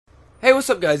Hey,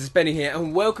 what's up guys, it's Benny here,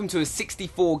 and welcome to a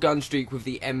 64 gun streak with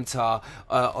the MTAR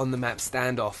on the map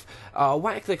Standoff. I'll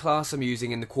whack the class I'm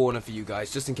using in the corner for you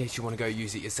guys, just in case you want to go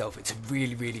use it yourself. It's a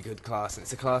really good class, and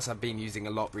it's a class I've been using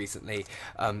a lot recently,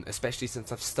 especially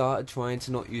since I've started trying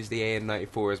to not use the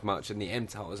AM94 as much, and the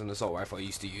MTAR was an assault rifle I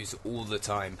used to use all the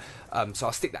time, so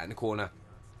I'll stick that in the corner.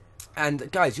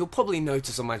 And guys, you'll probably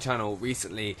notice on my channel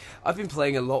recently, I've been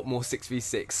playing a lot more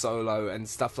 6v6 solo and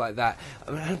stuff like that.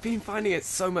 I mean, I've been finding it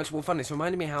so much more fun. It's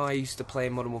reminded me how I used to play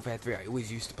in Modern Warfare 3. I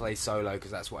always used to play solo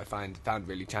because that's what I found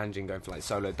really challenging, going for like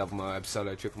solo double M.O.A.B,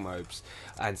 solo triple M.O.A.Bs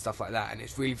and stuff like that. And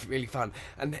it's really fun.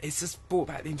 And it's just brought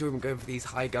back the enjoyment going for these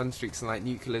high gun streaks and like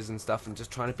nuclears and stuff, and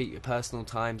just trying to beat your personal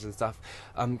times and stuff.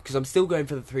 Because I'm still going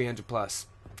for the 300 plus.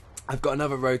 I've got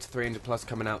another road to 300 plus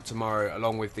coming out tomorrow,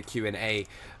 along with the Q&A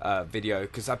video,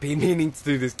 because I've been meaning to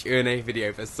do this Q&A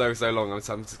video for so long.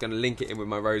 So I'm just going to link it in with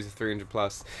my road to 300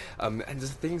 plus, and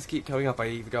just things keep coming up. I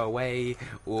either go away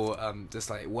or just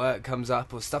like work comes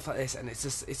up or stuff like this, and it's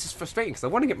just frustrating because I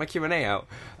want to get my Q&A out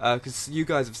because you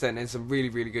guys have sent in some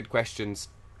really good questions.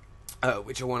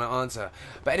 Which I want to answer.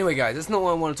 But anyway guys, that's not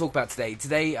what I want to talk about today.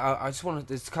 Today I just want to,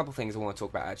 there's a couple of things I want to talk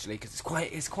about actually, because it's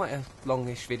quite a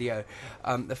longish video.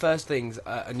 The first thing's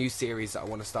a new series that I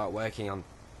want to start working on,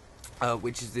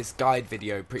 which is this guide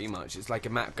video pretty much. It's like a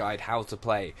map guide, how to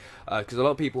play, because a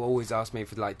lot of people always ask me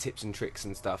for like tips and tricks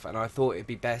and stuff, and I thought it'd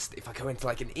be best if I go into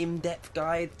like an in-depth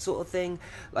guide sort of thing,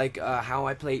 like how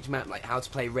I play each map, like how to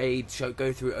play raid,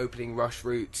 go through opening rush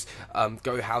routes,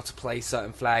 go how to play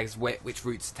certain flags, which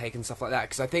routes to take and stuff like that,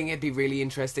 because I think it'd be really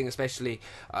interesting, especially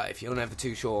if you're never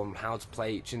too sure on how to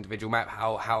play each individual map,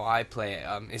 how I play it.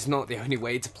 It's not the only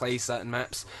way to play certain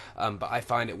maps, but I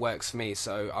find it works for me,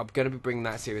 so I'm going to be bringing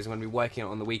that series. I'm going to be working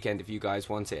on the weekend if you guys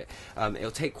want it.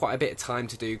 It'll take quite a bit of time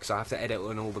to do because I have to edit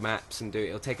on all the maps and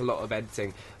it'll take a lot of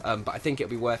editing, but I think it'll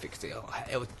be worth it because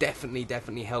it'll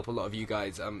definitely help a lot of you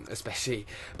guys, especially.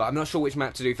 But I'm not sure which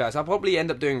map to do first. I'll probably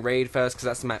end up doing raid first because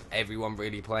that's the map everyone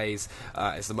really plays.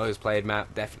 It's the most played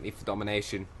map, definitely for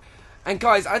domination. And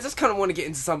guys, I just kind of want to get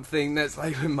into something that's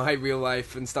like in my real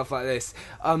life and stuff like this.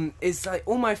 It's like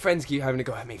all my friends keep having to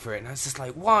go at me for it, and I was just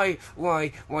like, why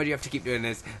do you have to keep doing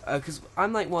this? Because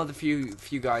I'm like one of the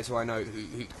few guys who I know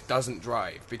who doesn't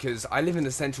drive, because I live in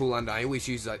the central London. I always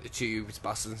use like the tubes,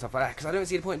 buses and stuff like that, because I don't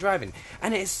see the point in driving.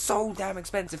 And it's so damn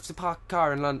expensive to park a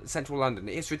car in central London.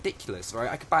 It's ridiculous,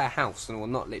 right? I could buy a house, well,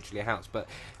 not literally a house, but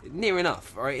near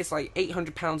enough, right? It's like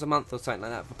 £800 a month or something like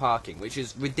that for parking, which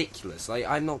is ridiculous. Like,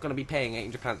 I'm not going to be paying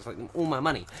 £800. It's like all my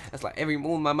money. That's like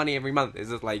all my money every month is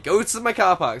just like go to my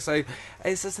car park. So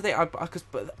it's just the thing.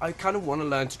 But I kind of want to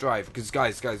learn to drive, because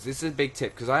guys, this is a big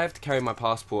tip, because I have to carry my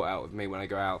passport out with me when I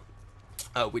go out,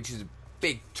 which is a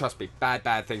big, trust me,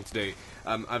 bad thing to do.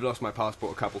 I've lost my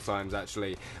passport a couple times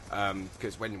actually,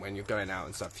 because when you're going out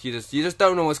and stuff, you just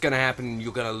don't know what's going to happen, and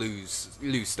you're going to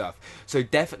lose stuff. So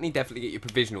definitely get your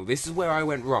provisional. This is where I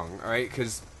went wrong, alright,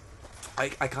 because I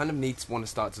kind of want to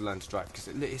start to learn to drive, because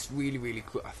it's really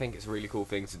cool. I think it's a really cool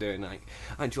thing to do, and like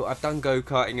I've done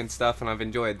go-karting and stuff, and I've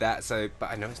enjoyed that. So, but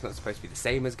I know it's not supposed to be the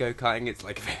same as go-karting. It's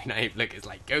like a very naive look. It's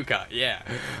like go-kart, yeah.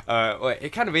 Well, it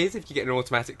kind of is if you get an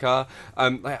automatic car.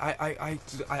 Like I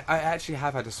actually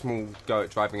have had a small go at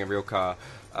driving a real car.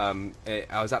 I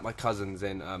was at my cousin's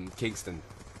in Kingston.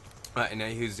 And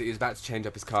he was about to change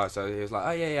up his car, so he was like,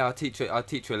 "Oh yeah, I'll teach you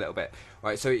a little bit."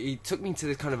 Right, so he took me to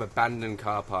this kind of abandoned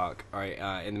car park, right,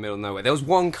 in the middle of nowhere. There was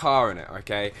one car in it,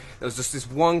 okay? There was just this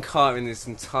one car in this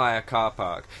entire car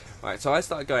park. Right, so I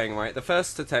started going, right, the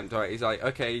first attempt, right, he's like,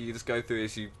 okay, you just go through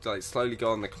this, you like slowly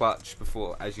go on the clutch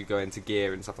as you go into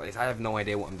gear and stuff like this. I have no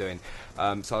idea what I'm doing.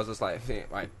 So I was just like,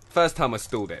 right, first time I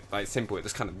stalled it, like simple, it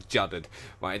just kind of juddered,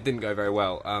 right, it didn't go very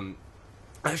well.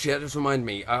 Actually, that just reminded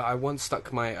me, I once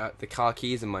stuck my the car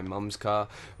keys in my mum's car,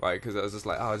 right, because I was just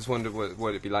like, I just wondered what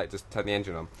it'd be like just to turn the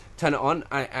engine on. Turn it on,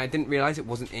 I didn't realise it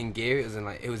wasn't in gear,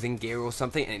 it was in gear or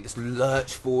something, and it just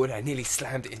lurched forward. I nearly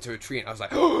slammed it into a tree, and I was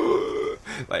like,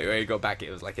 like when I got back,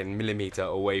 it was like a millimetre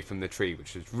away from the tree,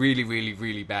 which was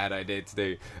really bad idea to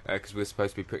do, because we were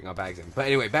supposed to be putting our bags in. But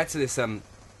anyway, back to this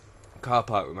car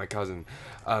park with my cousin.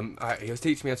 He was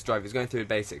teaching me how to drive. He was going through the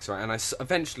basics, right, and I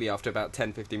eventually, after about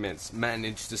 10-15 minutes,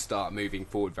 managed to start moving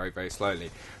forward very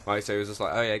slowly, right. So he was just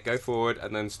like, oh yeah, go forward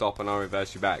and then stop and I'll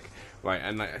reverse you back, right.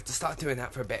 And like, I just started doing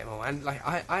that for a bit more, and like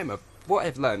what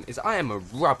I've learned is I am a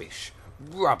rubbish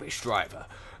driver.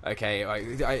 Okay,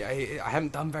 I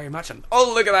haven't done very much, and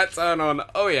oh, look at that turn on,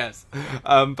 oh yes.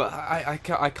 But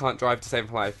I can't drive to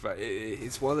save my life.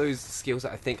 It's one of those skills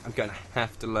that I think I'm going to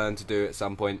have to learn to do at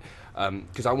some point,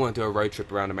 because I want to do a road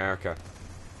trip around America.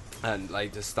 and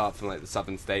like just start from like the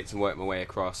southern states and work my way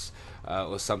across.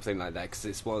 or something like that, because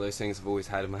it's one of those things I've always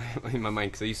had in my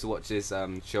mind, because I used to watch this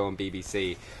show on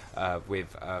BBC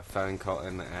with Fern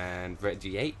Cotton and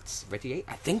Reggie Yates, I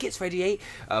think it's Reggie Yates,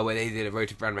 where they did a Road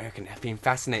to Grand American. I've been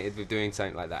fascinated with doing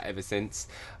something like that ever since.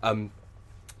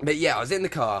 But yeah, I was in the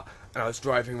car and I was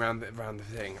driving around the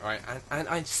thing, right? And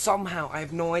I somehow, I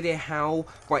have no idea how,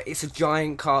 right? It's a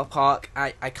giant car park.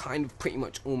 I kind of pretty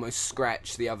much almost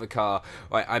scratched the other car,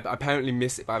 right? I apparently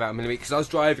missed it by about a millimeter, because I was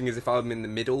driving as if I'm in the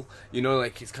middle. You know,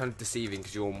 like, it's kind of deceiving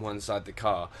because you're on one side of the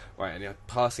car, right? And you're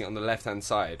passing it on the left hand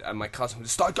side, and my cousin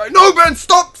just started going, "No, Ben,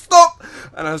 stop!"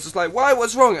 And I was just like, "Why?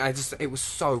 What's wrong?" It was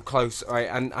so close, right?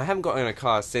 And I haven't got in a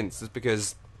car since, just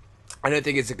because I don't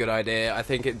think it's a good idea. I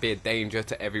think it'd be a danger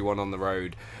to everyone on the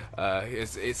road.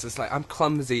 It's just like, I'm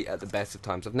clumsy at the best of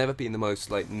times. I've never been the most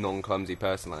like non-clumsy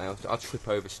person. Like, I'll trip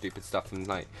over stupid stuff, and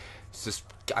like, it's just,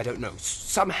 I don't know.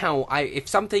 Somehow, if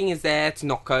something is there to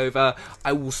knock over,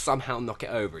 I will somehow knock it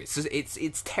over. It's just,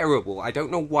 it's terrible. I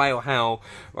don't know why or how,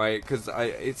 right? Because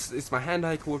it's my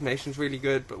hand-eye coordination's really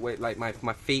good, but wait, like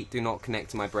my feet do not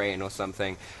connect to my brain or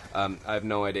something. I have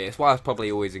no idea. It's why I was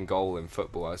probably always in goal in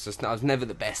football. I was never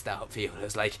the best outfielder. I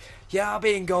was like, yeah, I'll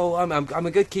be in goal. I'm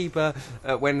a good keeper.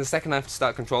 When the second I have to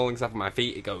start controlling stuff with my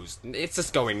feet, it's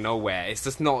just going nowhere. It's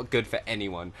just not good for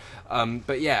anyone.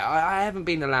 But yeah, I haven't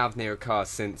been allowed near a car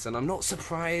since, and I'm not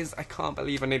surprised. I can't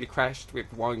believe I nearly crashed with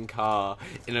one car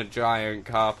in a giant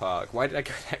car park. Why did I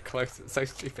go that close? It's so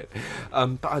stupid.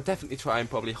 But I'll definitely try and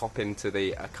probably hop into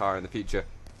the car in the future.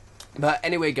 But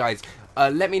anyway, guys,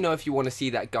 let me know if you want to see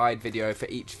that guide video for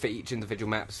each individual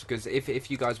maps, because if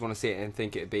you guys want to see it and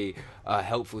think it'd be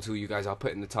helpful to you guys, I'll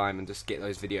put in the time and just get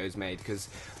those videos made, because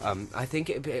I think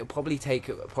it'll probably take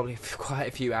quite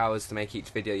a few hours to make each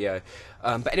video.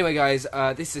 But anyway, guys,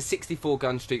 this is 64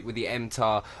 Gunstreak with the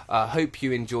MTAR. Hope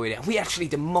you enjoyed it. We actually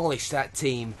demolished that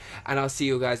team, and I'll see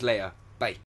you guys later. Bye.